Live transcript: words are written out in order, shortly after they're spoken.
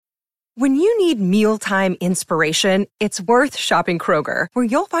When you need mealtime inspiration, it's worth shopping Kroger, where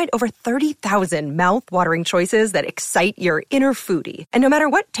you'll find over 30,000 mouth-watering choices that excite your inner foodie. And no matter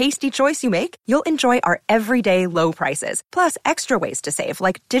what tasty choice you make, you'll enjoy our everyday low prices, plus extra ways to save,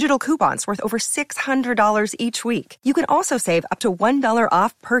 like digital coupons worth over $600 each week. You can also save up to $1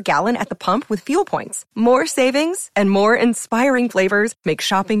 off per gallon at the pump with fuel points. More savings and more inspiring flavors make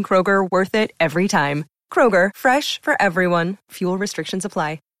shopping Kroger worth it every time. Kroger, fresh for everyone. Fuel restrictions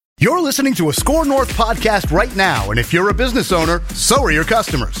apply. You're listening to a Score North podcast right now, and if you're a business owner, so are your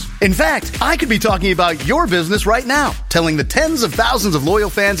customers. In fact, I could be talking about your business right now, telling the tens of thousands of loyal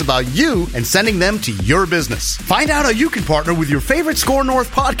fans about you and sending them to your business. Find out how you can partner with your favorite Score North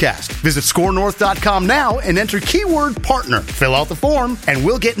podcast. Visit scorenorth.com now and enter keyword partner. Fill out the form, and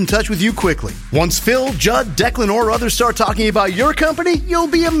we'll get in touch with you quickly. Once Phil, Judd, Declan, or others start talking about your company, you'll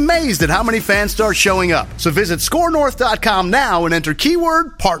be amazed at how many fans start showing up. So visit scorenorth.com now and enter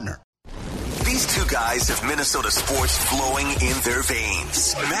keyword partner. These two guys have Minnesota sports flowing in their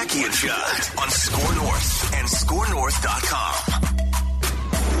veins. Mackie and Judd on Score North and scorenorth.com.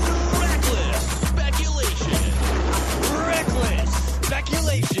 Reckless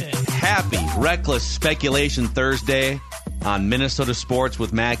speculation. Happy Reckless Speculation Thursday on Minnesota Sports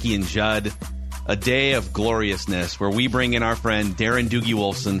with Mackie and Judd. A day of gloriousness where we bring in our friend Darren Doogie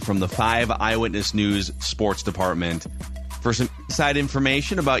Wolfson from the 5 Eyewitness News Sports Department for some inside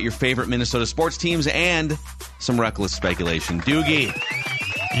information about your favorite Minnesota sports teams and some reckless speculation. Doogie.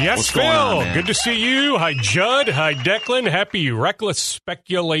 Yes, what's Phil. going on, man? Good to see you. Hi, Judd. Hi, Declan. Happy Reckless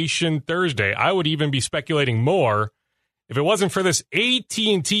Speculation Thursday. I would even be speculating more if it wasn't for this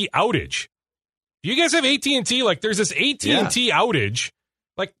AT&T outage. Do you guys have AT&T? Like, there's this AT&T outage.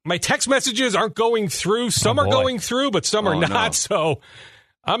 Like, my text messages aren't going through. Some are going through, but some are not. No. So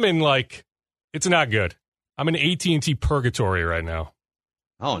I'm in, like, it's not good. I'm in AT&T purgatory right now.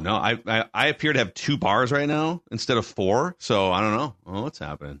 Oh, no. I appear to have 2 bars right now instead of 4, so I don't know. Oh, what's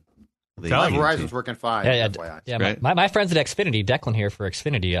happening? Verizon's working fine. Yeah. My friends at Xfinity, Declan here for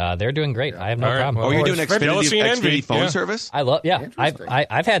Xfinity, they're doing great. I have no problem. Oh, you're doing Xfinity phone service? I love,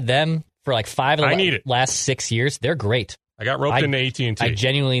 I've had them for like 5 of the last 6 years. They're great. I got roped into AT&T. I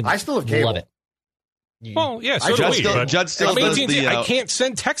genuinely still have cable. love it. Well, yeah, so do we. Judd still does AT&T, I can't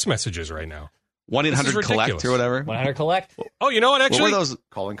send text messages right now. 1-800-COLLECT or whatever. 1-800-COLLECT. Oh, you know what? Actually, what were those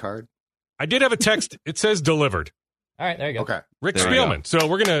calling card? I did have a text. It says delivered. All right, there you go. Okay. Rick Spielman. So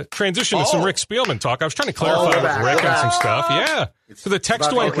we're going to transition to some Rick Spielman talk. I was trying to clarify with Rick on some stuff. Yeah. So the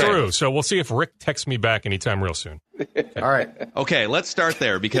text went through. So we'll see if Rick texts me back anytime real soon. All right. Okay, let's start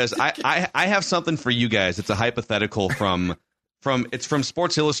there because I have something for you guys. It's a hypothetical from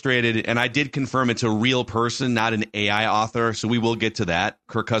Sports Illustrated, and I did confirm it's a real person, not an AI author, so we will get to that.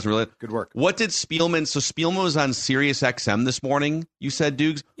 Kirk Cousins. Good work. What did Spielman... So Spielman was on Sirius XM this morning, you said,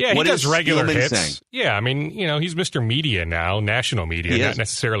 Dukes? Yeah, what he does regular Spielman hits. saying? Yeah, I mean, he's Mr. Media now, national media, not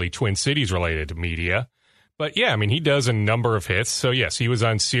necessarily Twin Cities-related media. But, yeah, I mean, he does a number of hits. So, yes, he was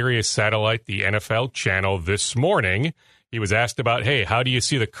on Sirius Satellite, the NFL channel, this morning. He was asked about, hey, how do you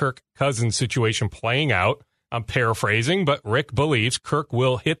see the Kirk Cousins situation playing out? I'm paraphrasing, but Rick believes Kirk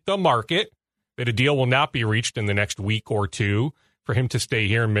will hit the market, that a deal will not be reached in the next week or two for him to stay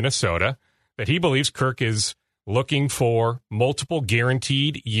here in Minnesota, that he believes Kirk is looking for multiple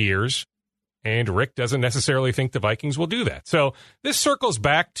guaranteed years, and Rick doesn't necessarily think the Vikings will do that. So this circles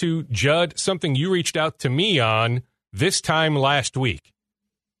back to, Judd, something you reached out to me on this time last week.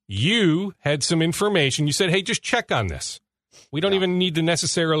 You had some information. You said, hey, just check on this. We don't even need to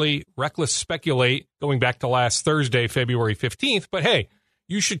necessarily reckless speculate going back to last Thursday, February 15th. But, hey,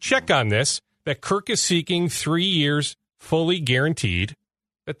 you should check on this, that Kirk is seeking 3 years fully guaranteed,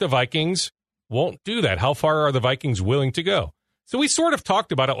 that the Vikings won't do that. How far are the Vikings willing to go? So we sort of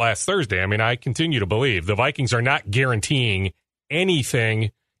talked about it last Thursday. I mean, I continue to believe the Vikings are not guaranteeing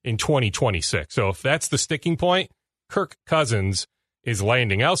anything in 2026. So if that's the sticking point, Kirk Cousins is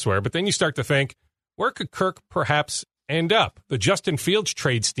landing elsewhere. But then you start to think, where could Kirk perhaps end up? The Justin Fields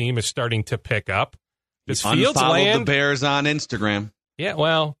trade steam is starting to pick up. Does Fields land? The Bears on Instagram. Yeah,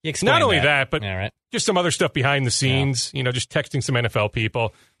 well, not only that, but just some other stuff behind the scenes, just texting some NFL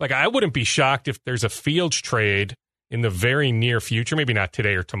people. Like, I wouldn't be shocked if there's a Fields trade in the very near future, maybe not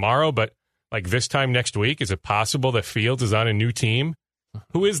today or tomorrow, but like this time next week. Is it possible that Fields is on a new team?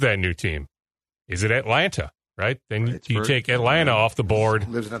 Who is that new team? Is it Atlanta? Right? Then you take Atlanta off the board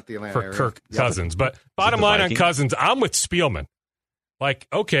for Kirk Cousins. But bottom line on Cousins, I'm with Spielman. Like,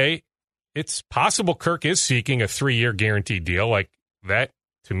 okay, it's possible Kirk is seeking a 3-year guaranteed deal. Like, that,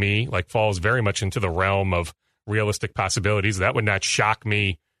 to me, falls very much into the realm of realistic possibilities. That would not shock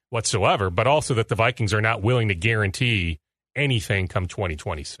me whatsoever. But also that the Vikings are not willing to guarantee anything come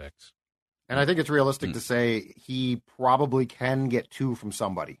 2026. And I think it's realistic to say he probably can get 2 from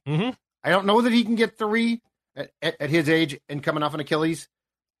somebody. Mm-hmm. I don't know that he can get 3 at his age and coming off an Achilles.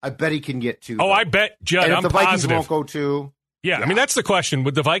 I bet he can get 2. Oh, though. I bet, Judd, and if I'm the Vikings positive. won't go 2. Yeah, I mean, that's the question.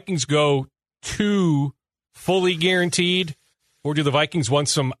 Would the Vikings go 2 fully guaranteed, or do the Vikings want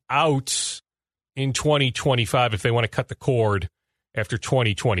some outs in 2025 if they want to cut the cord after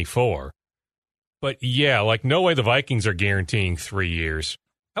 2024? But yeah, like no way the Vikings are guaranteeing 3 years.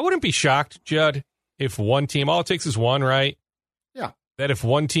 I wouldn't be shocked, Judd, if one team, all it takes is one, right? Yeah. That if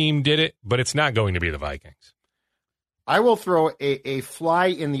one team did it, but it's not going to be the Vikings. I will throw a fly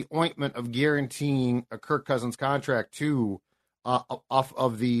in the ointment of guaranteeing a Kirk Cousins contract too, off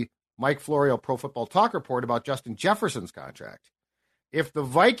of the Mike Florio Pro Football Talk report about Justin Jefferson's contract. If the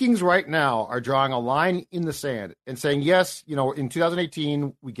Vikings right now are drawing a line in the sand and saying, yes, in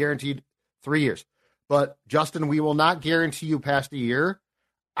 2018, we guaranteed 3 years, but Justin, we will not guarantee you past a year.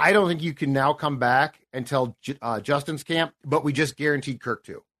 I don't think you can now come back and tell Justin's camp, but we just guaranteed Kirk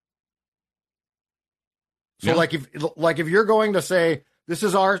too. So yeah. if you're going to say, this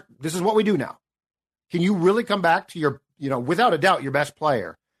is what we do now, can you really come back to your, without a doubt, your best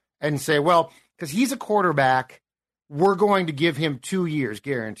player and say, well, because he's a quarterback, we're going to give him 2 years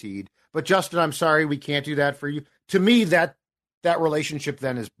guaranteed. But Justin, I'm sorry, we can't do that for you. To me, that relationship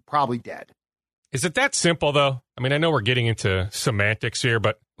then is probably dead. Is it that simple, though? I mean, I know we're getting into semantics here,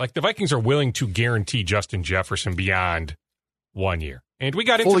 but like the Vikings are willing to guarantee Justin Jefferson beyond 1 year. And we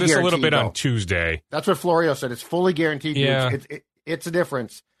got into this a little bit on Tuesday. That's what Florio said. It's fully guaranteed. Yeah. It's a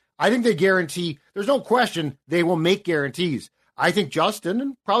difference. I think they guarantee. There's no question they will make guarantees. I think Justin,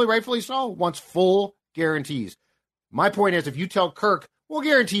 and probably rightfully so, wants full guarantees. My point is, if you tell Kirk, we'll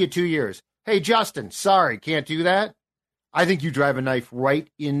guarantee you 2 years. Hey, Justin, sorry, can't do that. I think you drive a knife right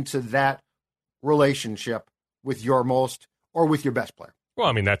into that relationship with your most or with your best player. Well,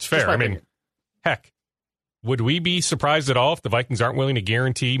 I mean, that's fair. I mean, heck, would we be surprised at all if the Vikings aren't willing to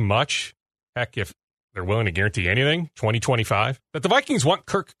guarantee much? Heck, if they're willing to guarantee anything, 2025? That the Vikings want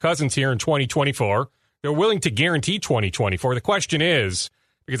Kirk Cousins here in 2024. They're willing to guarantee 2024. The question is,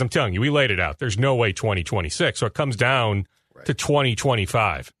 because I'm telling you, we laid it out, there's no way 2026. So it comes down to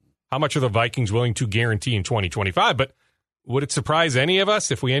 2025. How much are the Vikings willing to guarantee in 2025? But would it surprise any of us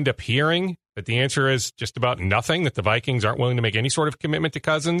if we end up hearing that the answer is just about nothing, that the Vikings aren't willing to make any sort of commitment to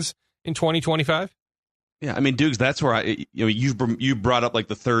Cousins in 2025? Yeah, I mean, Dukes, that's where you brought up like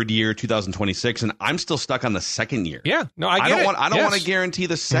the third year, 2026, and I'm still stuck on the second year. Yeah, no, I don't want to guarantee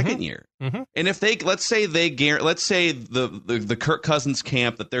the second year. Mm-hmm. And if they let's say the Kirk Cousins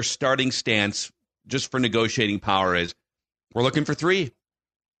camp, that their starting stance just for negotiating power is, we're looking for 3.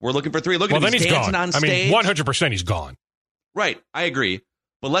 We're looking for 3. Look at him, he's dancing on stage. I mean, 100% he's gone. Right, I agree.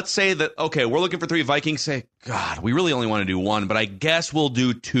 But let's say that, okay, we're looking for 3. Vikings say, God, we really only want to do 1, but I guess we'll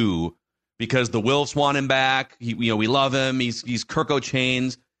do 2 because the Wilfs want him back. We love him. He's Kirk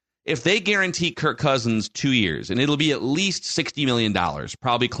O'Chains. If they guarantee Kirk Cousins 2 years, and it'll be at least $60 million,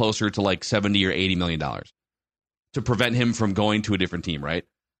 probably closer to like $70 or $80 million to prevent him from going to a different team, right?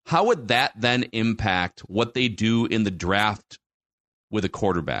 How would that then impact what they do in the draft with a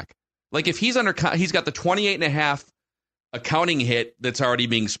quarterback? Like if he's got the 28.5 accounting hit that's already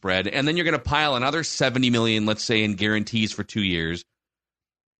being spread, and then you're going to pile another $70 million, let's say, in guarantees for 2 years.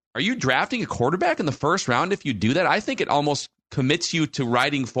 Are you drafting a quarterback in the first round if you do that? I think it almost commits you to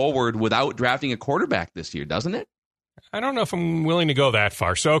riding forward without drafting a quarterback this year, doesn't it? I don't know if I'm willing to go that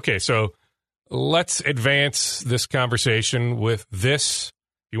far. So let's advance this conversation with this.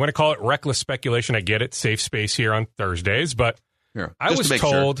 If you want to call it reckless speculation, I get it. Safe space here on Thursdays, but here, I was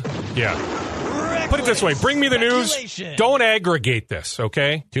told, put it this way, bring me the news. Don't aggregate this,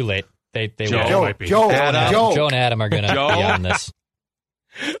 okay? Too late. They might be. Joe and Adam are going to be on this.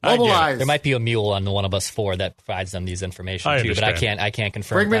 Mobilize. There might be a mule on one of us 4 that provides them these information too, but I can't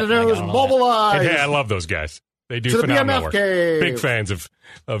confirm. Bring me the news. Mobilize. Hey, I love those guys. They do phenomenal work. Big fans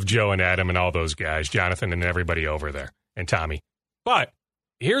of Joe and Adam and all those guys, Jonathan and everybody over there, and Tommy. But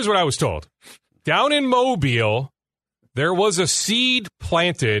here's what I was told. Down in Mobile, there was a seed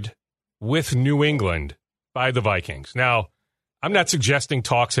planted with New England by the Vikings. Now, I'm not suggesting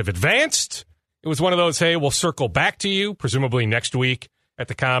talks have advanced. It was one of those, hey, we'll circle back to you, presumably next week at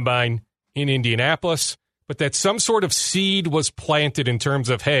the Combine in Indianapolis, but that some sort of seed was planted in terms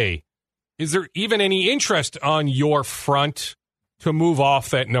of, hey, is there even any interest on your front to move off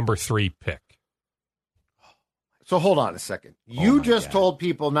that number 3 pick? So hold on a second. You just told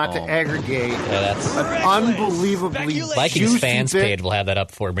people not to aggregate an unbelievably Vikings fans page will have that up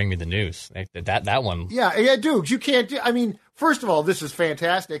before Bring Me the News. That one. Yeah, dude, you can't do. I mean, first of all, this is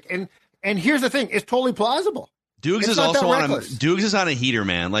fantastic, and here's the thing: it's totally plausible. Dukes is also Dukes is on a heater,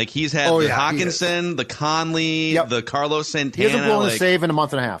 man. Like he's had the Hawkinson, the Conley, the Carlos Santana. He hasn't blown a save in a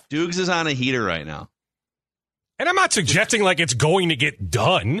month and a half. Dukes is on a heater right now. And I'm not suggesting like it's going to get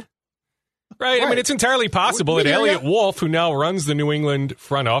done. Right? I mean, it's entirely possible that Elliot Wolf, who now runs the New England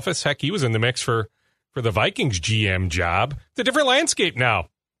front office, heck, he was in the mix for the Vikings GM job. It's a different landscape now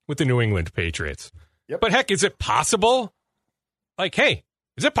with the New England Patriots. Yep. But heck, is it possible? Like, hey,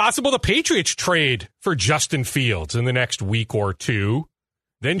 is it possible the Patriots trade for Justin Fields in the next week or two,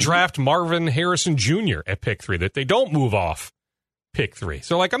 then draft Marvin Harrison Jr. at pick 3, that they don't move off pick 3?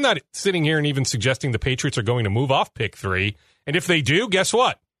 So, like, I'm not sitting here and even suggesting the Patriots are going to move off pick 3. And if they do, guess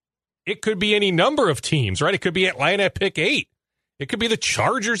what? It could be any number of teams, right? It could be Atlanta at pick 8. It could be the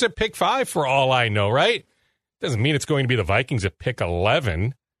Chargers at pick 5 for all I know, right? Doesn't mean it's going to be the Vikings at pick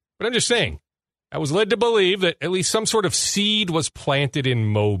 11. But I'm just saying, I was led to believe that at least some sort of seed was planted in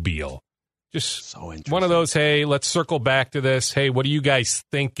Mobile. Just so one of those, hey, let's circle back to this. Hey, what are you guys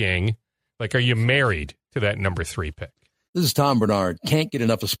thinking? Like, are you married to that number 3 pick? This is Tom Bernard. Can't get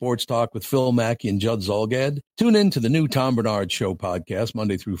enough of sports talk with Phil Mackey and Judd Zolgad? Tune in to the new Tom Bernard Show podcast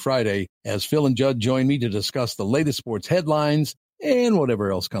Monday through Friday as Phil and Judd join me to discuss the latest sports headlines and whatever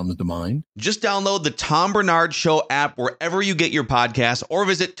else comes to mind. Just download the Tom Bernard Show app wherever you get your podcasts or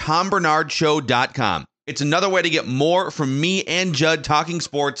visit tombernardshow.com. It's another way to get more from me and Judd talking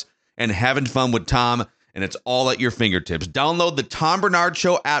sports and having fun with Tom, and it's all at your fingertips. Download the Tom Bernard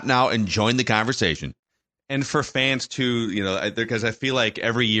Show app now and join the conversation. And for fans, too, you know, because I feel like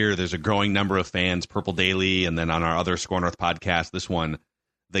every year there's a growing number of fans, Purple Daily, and then on our other Score North podcast, this one,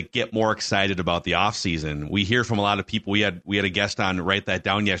 that get more excited about the offseason. We hear from a lot of people. We had a guest on Write That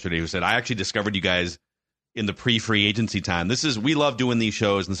Down yesterday who said, I actually discovered you guys in the pre-free agency time. We love doing these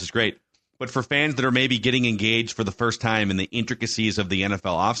shows, and this is great. But for fans that are maybe getting engaged for the first time in the intricacies of the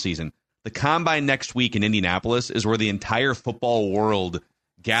NFL offseason, the Combine next week in Indianapolis is where the entire football world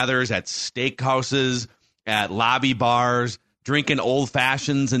gathers at steakhouses, at lobby bars, drinking old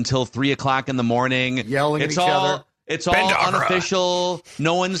fashions until 3 o'clock in the morning, yelling at each other. It's all unofficial.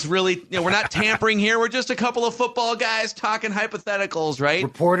 No one's really, we're not tampering here. We're just a couple of football guys talking hypotheticals, right?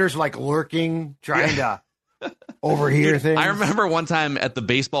 Reporters like lurking, trying to overhear things. I remember one time at the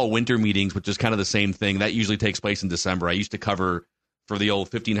baseball winter meetings, which is kind of the same thing. That usually takes place in December. I used to cover for the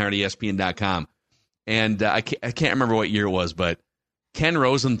old 1500ESPN.com. And I can't remember what year it was, but Ken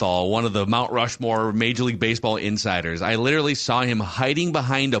Rosenthal, one of the Mount Rushmore Major League Baseball insiders, I literally saw him hiding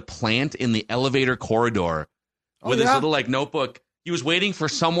behind a plant in the elevator corridor with his little notebook. He was waiting for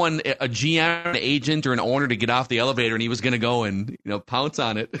someone, a GM, an agent, or an owner to get off the elevator, and he was going to go and pounce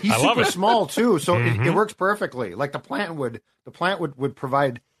on it. He's super small too, so it works perfectly. Like the plant would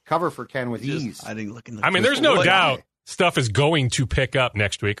provide cover for Ken with ease. I mean, there's no doubt stuff is going to pick up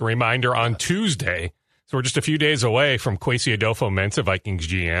next week. A reminder on Tuesday. So we're just a few days away from Kwesi Adolfo-Mensah, Vikings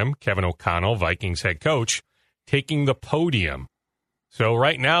GM, Kevin O'Connell, Vikings head coach, taking the podium. So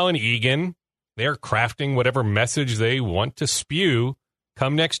right now in Eagan, they're crafting whatever message they want to spew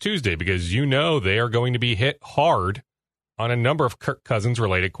come next Tuesday because they are going to be hit hard on a number of Kirk Cousins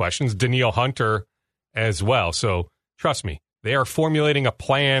related questions, Danielle Hunter as well. So trust me, they are formulating a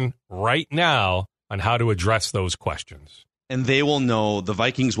plan right now on how to address those questions. And they will know, the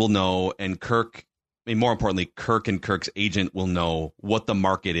Vikings will know, and Kirk, more importantly, Kirk and Kirk's agent will know what the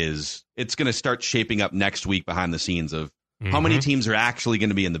market is. It's going to start shaping up next week behind the snes of how many teams are actually going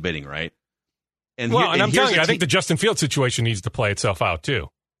to be in the bidding, right? And I'm telling you, I think the Justin Fields situation needs to play itself out, too.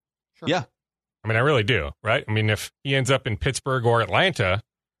 Sure. Yeah. I mean, I really do, right? I mean, if he ends up in Pittsburgh or Atlanta,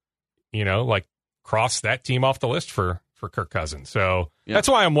 cross that team off the list for Kirk Cousins. So that's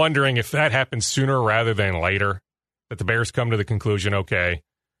why I'm wondering if that happens sooner rather than later, that the Bears come to the conclusion, okay,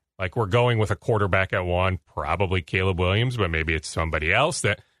 we're going with a quarterback at 1, probably Caleb Williams, but maybe it's somebody else,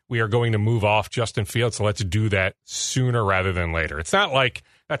 that we are going to move off Justin Fields. So let's do that sooner rather than later. It's not like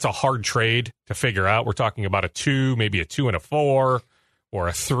that's a hard trade to figure out. We're talking about a 2, maybe a 2 and a 4, or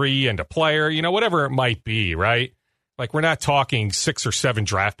a 3 and a player, whatever it might be, right? We're not talking 6 or 7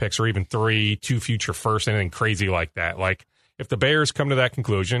 draft picks or even 3, 2 future firsts, anything crazy like that. If the Bears come to that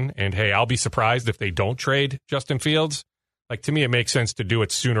conclusion, and hey, I'll be surprised if they don't trade Justin Fields, to me, it makes sense to do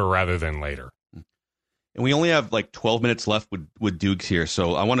it sooner rather than later. And we only have 12 minutes left with Dukes here,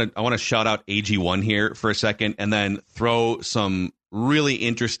 so I want to shout out AG1 here for a second, and then throw some really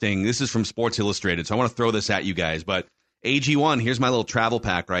interesting. This is from Sports Illustrated, so I want to throw this at you guys. But AG1, here's my little travel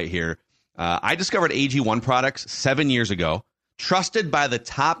pack right here. I discovered AG1 products 7 years ago, trusted by the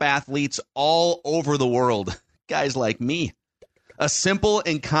top athletes all over the world, guys like me. A simple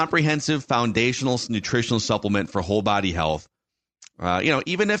and comprehensive foundational nutritional supplement for whole body health.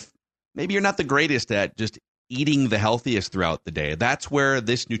 Even if maybe you're not the greatest at just eating the healthiest throughout the day. That's where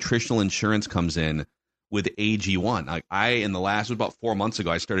this nutritional insurance comes in with AG1. Like in the last, about 4 months ago,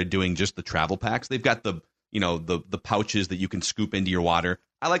 I started doing just the travel packs. They've got the pouches that you can scoop into your water.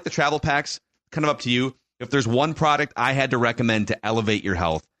 I like the travel packs. Kind of up to you. If there's one product I had to recommend to elevate your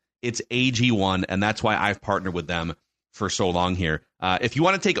health, it's AG1, and that's why I've partnered with them for so long here. If you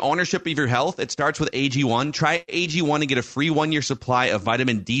want to take ownership of your health, it starts with AG1. Try AG1 and get a free 1-year supply of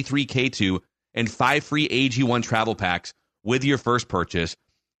vitamin D3, K2, and 5 free AG1 travel packs with your first purchase.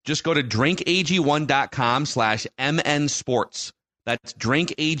 Just go to drinkag1.com/MNsports. That's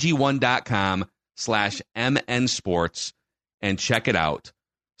drinkag1.com/MNsports and check it out.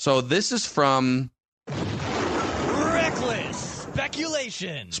 So this is from Reckless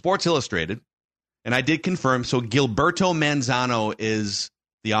Speculation, Sports Illustrated. And I did confirm, so Gilberto Manzano is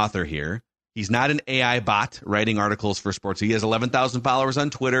the author here. He's not an AI bot writing articles for sports. He has 11,000 followers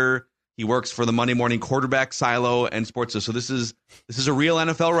on Twitter. He works for the Monday Morning Quarterback Silo and Sports. So this is a real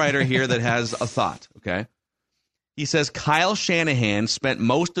NFL writer here that has a thought, okay? He says Kyle Shanahan spent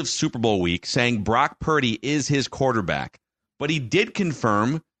most of Super Bowl week saying Brock Purdy is his quarterback. But he did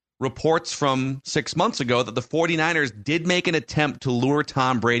confirm reports from 6 months ago that the 49ers did make an attempt to lure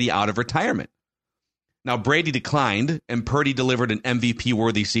Tom Brady out of retirement. Now, Brady declined, and Purdy delivered an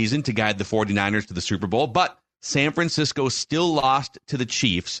MVP-worthy season to guide the 49ers to the Super Bowl, but San Francisco still lost to the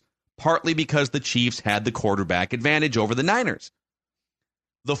Chiefs, partly because the Chiefs had the quarterback advantage over the Niners.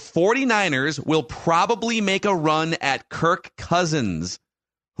 The 49ers will probably make a run at Kirk Cousins,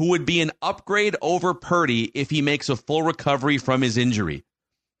 who would be an upgrade over Purdy if he makes a full recovery from his injury.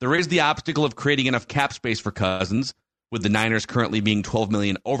 There is the obstacle of creating enough cap space for Cousins, with the Niners currently being $12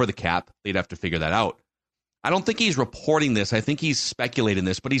 million over the cap. They'd have to figure that out. I don't think he's reporting this. I think he's speculating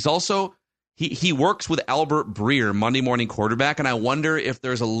this, but he's also, he works with Albert Breer, Monday Morning Quarterback, and I wonder if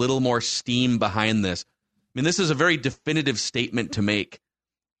there's a little more steam behind this. I mean, this is a very definitive statement to make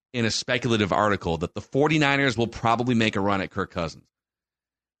in a speculative article that the 49ers will probably make a run at Kirk Cousins.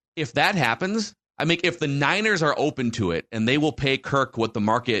 If that happens, I mean, if the Niners are open to it and they will pay Kirk what the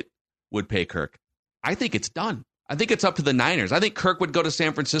market would pay Kirk, I think it's done. I think it's up to the Niners. I think Kirk would go to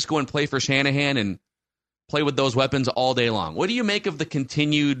San Francisco and play for Shanahan and play with those weapons all day long. What do you make of the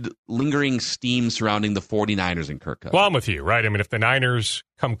continued lingering steam surrounding the 49ers and Kirk Cousins? Well, I'm with you, right? I mean, if the Niners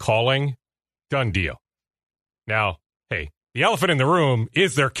come calling, done deal. Now, hey, the elephant in the room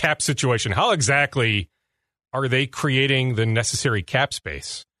is their cap situation. How exactly are they creating the necessary cap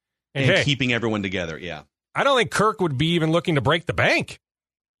space? And hey, keeping everyone together, yeah. I don't think Kirk would be even looking to break the bank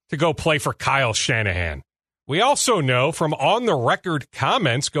to go play for Kyle Shanahan. We also know from on-the-record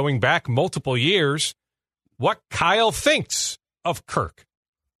comments going back multiple years what Kyle thinks of Kirk.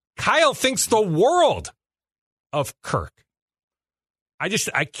 Kyle thinks the world of Kirk. I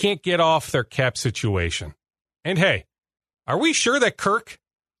can't get off their cap situation. And hey, are we sure that Kirk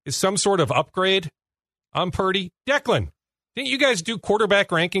is some sort of upgrade on Purdy? Declan, didn't you guys do quarterback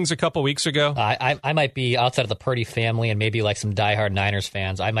rankings a couple weeks ago? I might be, outside of the Purdy family and maybe like some diehard Niners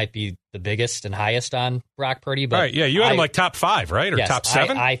fans, I might be the biggest and highest on Brock Purdy. But right, yeah, you had him like top 5, right? Or yes, top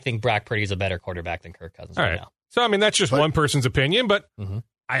 7? I think Brock Purdy is a better quarterback than Kirk Cousins right now. So, I mean, that's just one person's opinion, but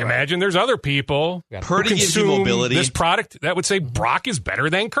I imagine there's other people Purdy gives you mobility. This product that would say Brock is better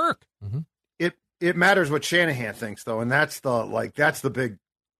than Kirk. It matters what Shanahan thinks, though, and that's the big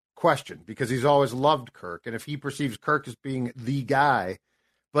question, because he's always loved Kirk, and if he perceives Kirk as being the guy,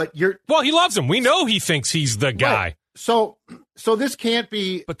 he loves him. We know he thinks he's the guy. Right. So this can't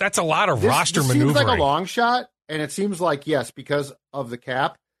be. But that's a lot of roster maneuvering. Seems like a long shot, and it seems like yes because of the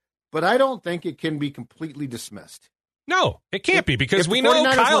cap, but I don't think it can be completely dismissed. No, it can't be, because we know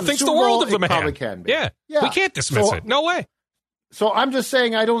Kyle thinks the world of the man. Probably can be. Yeah, we can't dismiss it. No way. So I'm just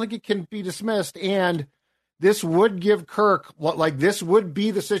saying I don't think it can be dismissed, and this would give Kirk, this would be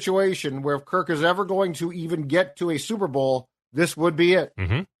the situation where if Kirk is ever going to even get to a Super Bowl, this would be it.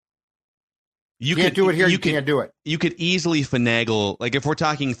 Mm-hmm. You can't do it here, you can't do it. You could easily finagle, like if we're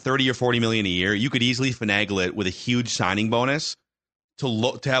talking 30 or 40 million a year, you could easily finagle it with a huge signing bonus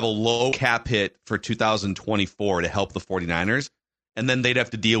to have a low cap hit for 2024 to help the 49ers. And then they'd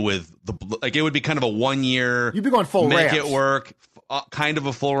have to deal with it would be kind of a 1 year. You'd be going full make Rams. It work, kind of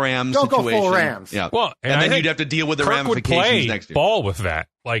a full Rams Don't situation. Go full Rams. Yeah. Well, and then you'd have to deal with the Kirk ramifications next year. Ball with that.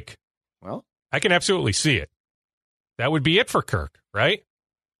 I can absolutely see it. That would be it for Kirk, right?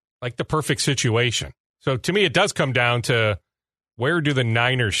 Like the perfect situation. So to me, it does come down to where do the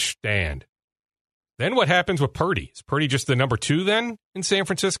Niners stand? Then what happens with Purdy? Is Purdy just the number 2 then in San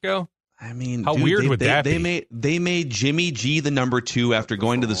Francisco? I mean, how weird would that be? They made Jimmy G the number 2 after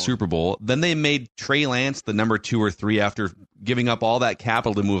going to the Super Bowl. Then they made Trey Lance the number 2 or 3 after giving up all that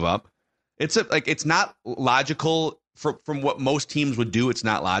capital to move up. It's not logical from what most teams would do. It's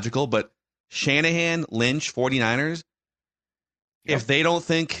not logical, but Shanahan, Lynch, 49ers, if they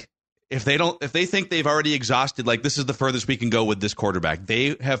think they've already exhausted, like this is the furthest we can go with this quarterback,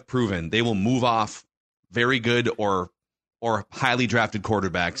 they have proven they will move off very good or highly drafted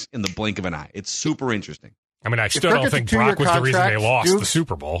quarterbacks in the blink of an eye. It's super interesting. I mean, I still don't think Brock was the reason they lost the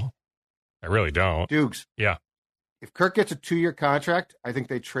Super Bowl. I really don't. Dukes. Yeah. If Kirk gets a 2-year contract, I think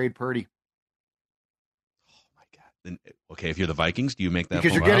they trade Purdy. Oh, my God. Then, okay, if you're the Vikings, do you make that?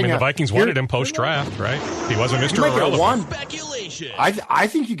 Because you're getting the Vikings wanted him post-draft, right? He wasn't Mr. Irrelevant. Speculation. I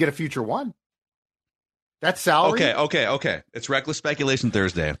think you get a future one. That salary. Okay. It's reckless speculation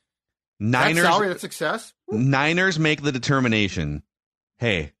Thursday. That salary, that success. Niners make the determination.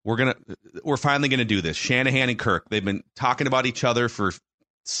 Hey, we're finally gonna do this. Shanahan and Kirk, they've been talking about each other for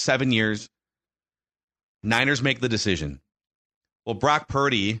 7 years. Niners make the decision. Well, Brock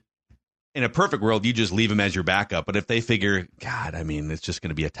Purdy, in a perfect world, you just leave him as your backup. But if they figure, God, I mean, it's just going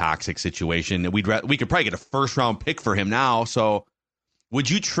to be a toxic situation, we could probably get a first-round pick for him now. So would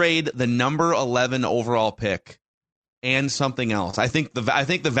you trade the number 11 overall pick and something else? I think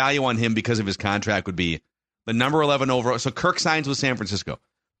the value on him because of his contract would be the number 11 overall. So Kirk signs with San Francisco.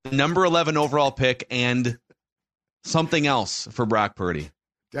 The number 11 overall pick and something else for Brock Purdy.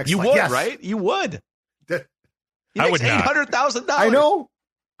 You would, right? You would. I would not. $800,000. I know.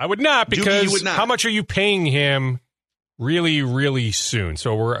 I would not, because you would not. How much are you paying him really, really soon?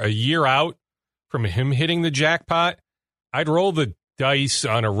 So we're a year out from him hitting the jackpot. I'd roll the dice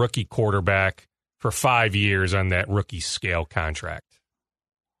on a rookie quarterback for 5 years on that rookie scale contract.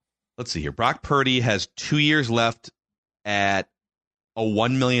 Let's see here. Brock Purdy has 2 years left at a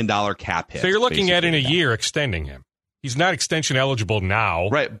 $1 million cap hit. So you're looking at in a year extending him. He's not extension eligible now.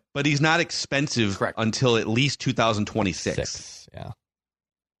 Right, but he's not expensive until at least 2026. Yeah.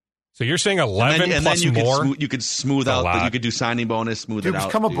 So you're saying 11 and plus then more? You could smooth out. You could do signing bonus, smooth it out.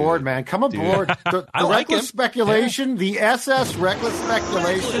 Come aboard, man. Come aboard. The like reckless speculation, the SS reckless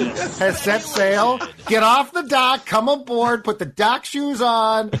speculation has set sail. Get off the dock. Come aboard. Put the dock shoes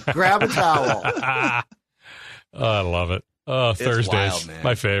on. Grab a towel. I love it. Oh, Thursdays, wild,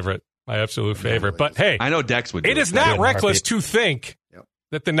 my favorite. My absolute favorite. But hey, I know Dex would. It is not reckless to think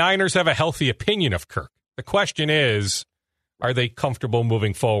that the Niners have a healthy opinion of Kirk. The question is, are they comfortable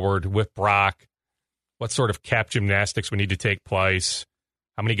moving forward with Brock? What sort of cap gymnastics would need to take place?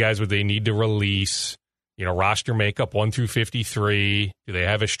 How many guys would they need to release? Roster makeup 1 through 53. Do they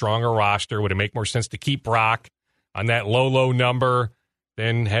have a stronger roster? Would it make more sense to keep Brock on that low number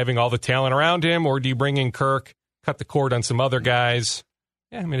than having all the talent around him? Or do you bring in Kirk, cut the cord on some other guys?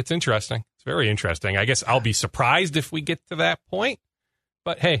 Yeah, I mean, it's interesting. It's very interesting. I guess I'll be surprised if we get to that point.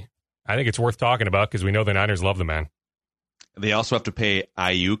 But, hey, I think it's worth talking about because we know the Niners love the man. They also have to pay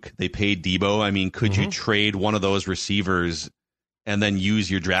Ayuk. They paid Debo. I mean, could you trade one of those receivers and then use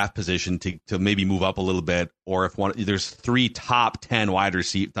your draft position to maybe move up a little bit? Or if there's 3 top 10 wide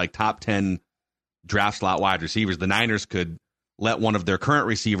receivers, like top 10 draft slot wide receivers, the Niners could let one of their current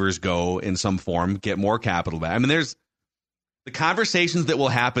receivers go in some form, get more capital back. I mean, there's the conversations that will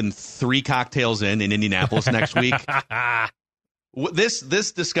happen 3 cocktails in Indianapolis next week.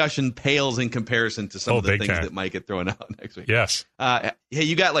 This discussion pales in comparison to some of the things that might get thrown out next week. Yes. Hey,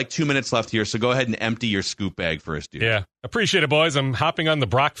 you got like 2 minutes left here, so go ahead and empty your scoop bag for us, dude. Yeah. Appreciate it, boys. I'm hopping on the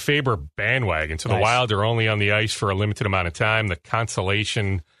Brock Faber bandwagon. So the Wild are only on the ice for a limited amount of time. The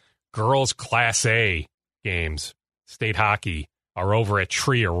consolation girls Class A games, state hockey, are over at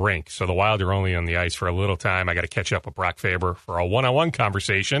Trier Rink. So the Wild are only on the ice for a little time. I got to catch up with Brock Faber for a one-on-one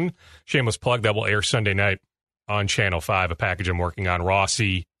conversation. Shameless plug, that will air Sunday night on Channel 5, a package I'm working on.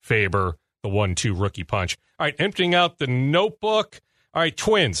 Rossi, Faber, the 1-2 rookie punch. All right, emptying out the notebook. All right,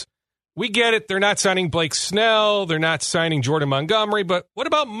 Twins. We get it. They're not signing Blake Snell. They're not signing Jordan Montgomery. But what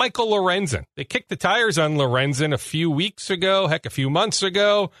about Michael Lorenzen? They kicked the tires on Lorenzen a few weeks ago, a few months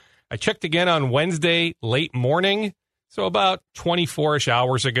ago. I checked again on Wednesday, late morning. So about 24-ish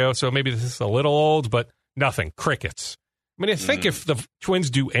hours ago. So maybe this is a little old, but nothing. Crickets. I mean, I think if the Twins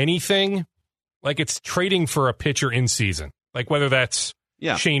do anything, like it's trading for a pitcher in season. Like whether that's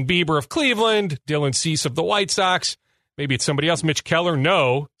Shane Bieber of Cleveland, Dylan Cease of the White Sox, maybe it's somebody else. Mitch Keller,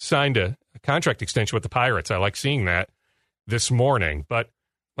 signed a contract extension with the Pirates. I like seeing that this morning. But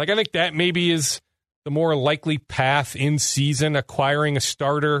like I think that maybe is the more likely path in season, acquiring a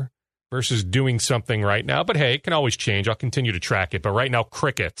starter versus doing something right now. But, hey, it can always change. I'll continue to track it. But right now,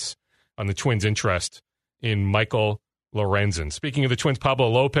 crickets on the Twins' interest in Michael Lorenzen. Speaking of the Twins, Pablo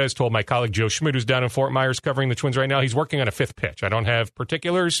Lopez told my colleague Joe Schmidt, who's down in Fort Myers covering the Twins right now, he's working on a 5th pitch. I don't have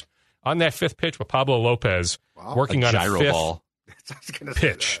particulars on that 5th pitch, but Pablo Lopez working on a 5th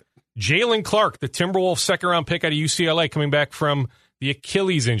pitch. Jalen Clark, the Timberwolves second-round pick out of UCLA, coming back from the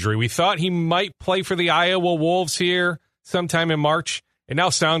Achilles injury. We thought he might play for the Iowa Wolves here sometime in March. It now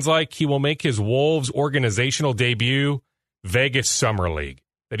sounds like he will make his Wolves organizational debut Vegas Summer League,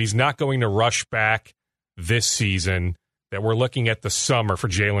 that he's not going to rush back this season, that we're looking at the summer for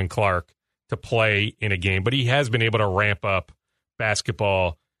Jalen Clark to play in a game. But he has been able to ramp up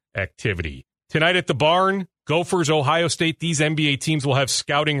basketball activity. Tonight at the Barn, Gophers, Ohio State, these NBA teams will have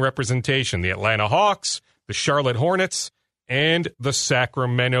scouting representation. The Atlanta Hawks, the Charlotte Hornets, and the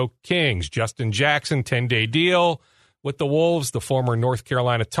Sacramento Kings. Justin Jackson, 10-day deal with the Wolves, the former North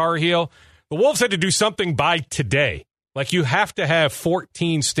Carolina Tar Heel. The Wolves had to do something by today. Like, you have to have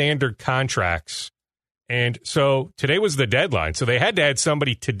 14 standard contracts. And so today was the deadline. So they had to add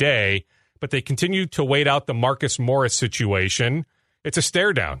somebody today, but they continued to wait out the Marcus Morris situation. It's a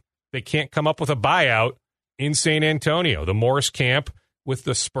stare down. They can't come up with a buyout in San Antonio, the Morris camp with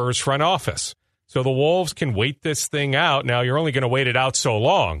the Spurs front office. So the Wolves can wait this thing out. Now, you're only going to wait it out so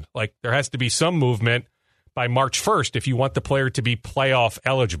long. Like, there has to be some movement by March 1st if you want the player to be playoff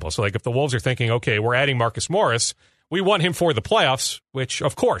eligible. So, like, if the Wolves are thinking, okay, we're adding Marcus Morris, we want him for the playoffs, which,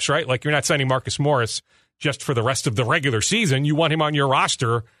 of course, right? Like, you're not signing Marcus Morris just for the rest of the regular season. You want him on your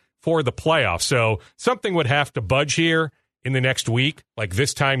roster for the playoffs. So something would have to budge here in the next week. Like,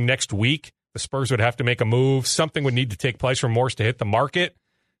 this time next week, the Spurs would have to make a move. Something would need to take place for Morris to hit the market,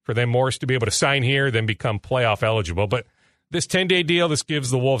 for then Morris to be able to sign here, then become playoff eligible. But this 10-day deal, this gives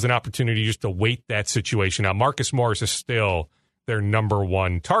the Wolves an opportunity just to wait that situation out. Marcus Morris is still their number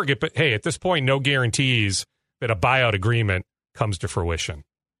one target. But, hey, at this point, no guarantees that a buyout agreement comes to fruition.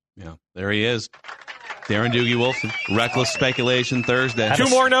 Yeah, there he is. Darren Doogie Wilson, Reckless Speculation Thursday. Two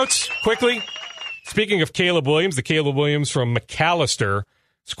more notes, quickly. Speaking of Caleb Williams, the Caleb Williams from McAllister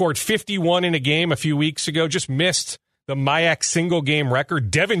scored 51 in a game a few weeks ago, just missed the MIAC single-game record.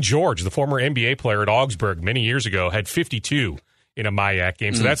 Devin George, the former NBA player at Augsburg many years ago, had 52 in a MIAC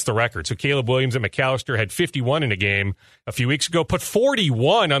game, so that's the record. So Caleb Williams at McAllister had 51 in a game a few weeks ago, put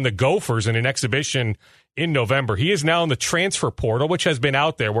 41 on the Gophers in an exhibition in November. He is now in the transfer portal, which has been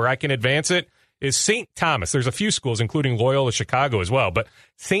out there where I can advance it, is St. Thomas. There's a few schools, including Loyola Chicago as well, but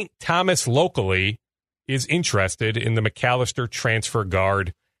St. Thomas locally is interested in the McAllister transfer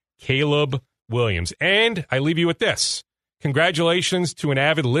guard, Caleb Williams. And I leave you with this. Congratulations to an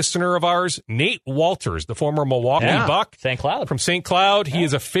avid listener of ours, Nate Walters, the former Milwaukee Buck. St. Cloud. From St. Cloud. He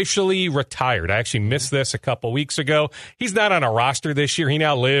is officially retired. I actually missed this a couple weeks ago. He's not on a roster this year. He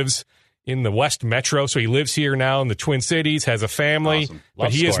now lives in the West Metro, so he lives here now in the Twin Cities, has a family, awesome.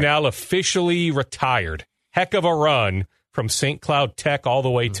 but he is now officially retired. Heck of a run from St. Cloud Tech all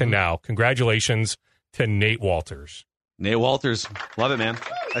the way to now. Congratulations to Nate Walters. Nate Walters, love it, man.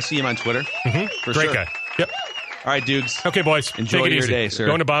 I see him on Twitter. For Great sure. guy. Yep. All right, Dukes. Okay, boys. Enjoy Take it your easy. day, sir.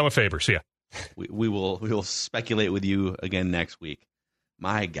 Going to Bomb a favor. See ya. We will speculate with you again next week.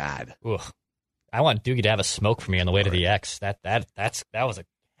 My God. Ugh. I want Doogie to have a smoke for me on the way to the X. That was a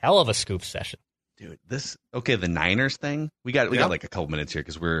hell of a scoop session. Dude, the Niners thing. We got like a couple minutes here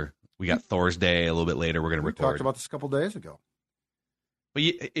because we got Thor's Day a little bit later. We're going to record. We talked about this a couple days ago. But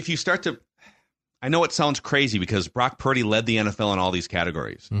if you start to, I know it sounds crazy because Brock Purdy led the NFL in all these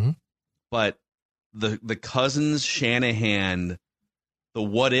categories, but the Cousins, Shanahan, the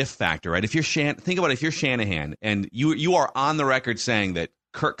what if factor, right? If you're think about it, if you're Shanahan and you are on the record saying that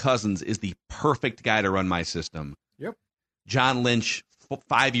Kirk Cousins is the perfect guy to run my system. Yep. John Lynch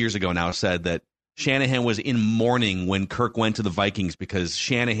 5 years ago now said that Shanahan was in mourning when Kirk went to the Vikings because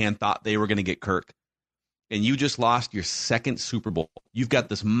Shanahan thought they were going to get Kirk. And you just lost your second Super Bowl. You've got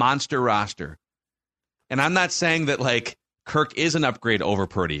this monster roster. And I'm not saying that like Kirk is an upgrade over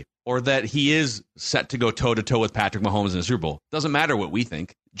Purdy or that he is set to go toe-to-toe with Patrick Mahomes in the Super Bowl. Doesn't matter what we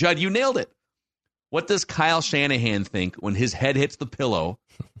think. Judd, you nailed it. What does Kyle Shanahan think when his head hits the pillow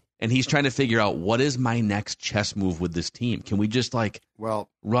and he's trying to figure out what is my next chess move with this team? Can we just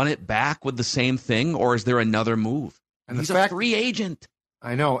run it back with the same thing, or is there another move? And he's a free agent.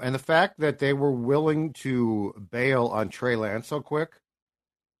 I know, and the fact that they were willing to bail on Trey Lance so quick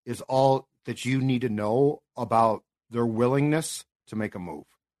is all that you need to know about their willingness to make a move.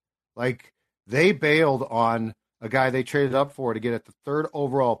 Like, they bailed on a guy they traded up for to get at the third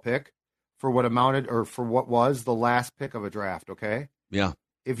overall pick for what amounted, or for what was the last pick of a draft, okay? Yeah.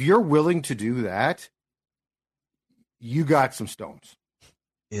 If you're willing to do that, you got some stones.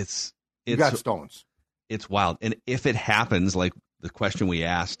 You got stones. It's wild. And if it happens, like the question we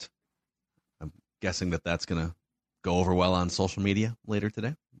asked, I'm guessing that's going to go over well on social media later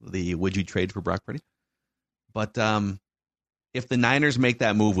today. Would you trade for Brock Purdy? But if the Niners make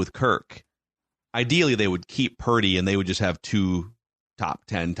that move with Kirk, ideally they would keep Purdy and they would just have two top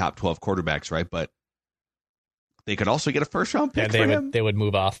 10, top 12 quarterbacks, right? But they could also get a first-round pick for him. They would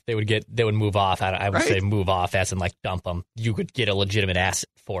move off. They would move off. I would say move off as in like dump them. You could get a legitimate asset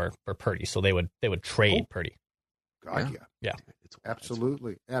for Purdy, so they would trade Purdy. God, yeah.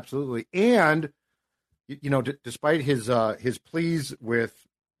 Absolutely. And despite his pleas with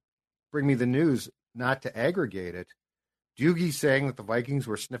Bring Me the News not to aggregate it, Doogie saying that the Vikings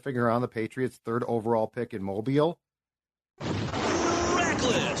were sniffing around the Patriots' 3rd overall pick in Mobile.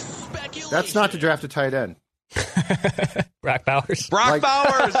 Reckless speculation. That's not to draft a tight end. Brock Bowers.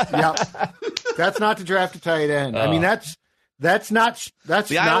 Bowers. Yeah. That's not to draft a tight end. I mean, that's not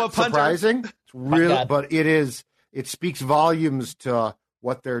surprising. It's really, but it speaks volumes to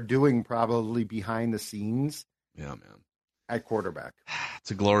what they're doing probably behind the scenes. Yeah, man. At quarterback.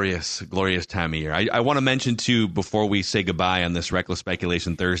 It's a glorious time of year. I want to mention, too, before we say goodbye on this Reckless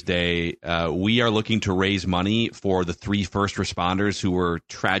Speculation Thursday, we are looking to raise money for the 3 first responders who were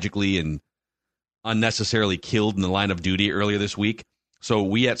tragically and unnecessarily killed in the line of duty earlier this week. So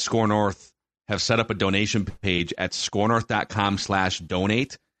we at Score North have set up a donation page at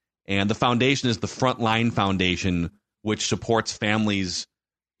scorenorth.com/donate. And the foundation is the Frontline Foundation, which supports families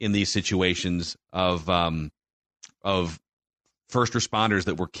in these situations of first responders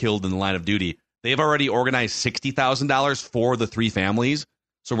that were killed in the line of duty. They've already organized $60,000 for the 3 families.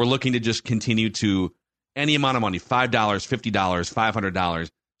 So we're looking to just continue to any amount of money, $5, $50,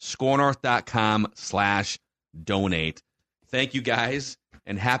 $500, scorenorth.com/donate. Thank you guys,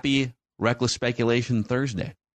 and happy Reckless Speculation Thursday.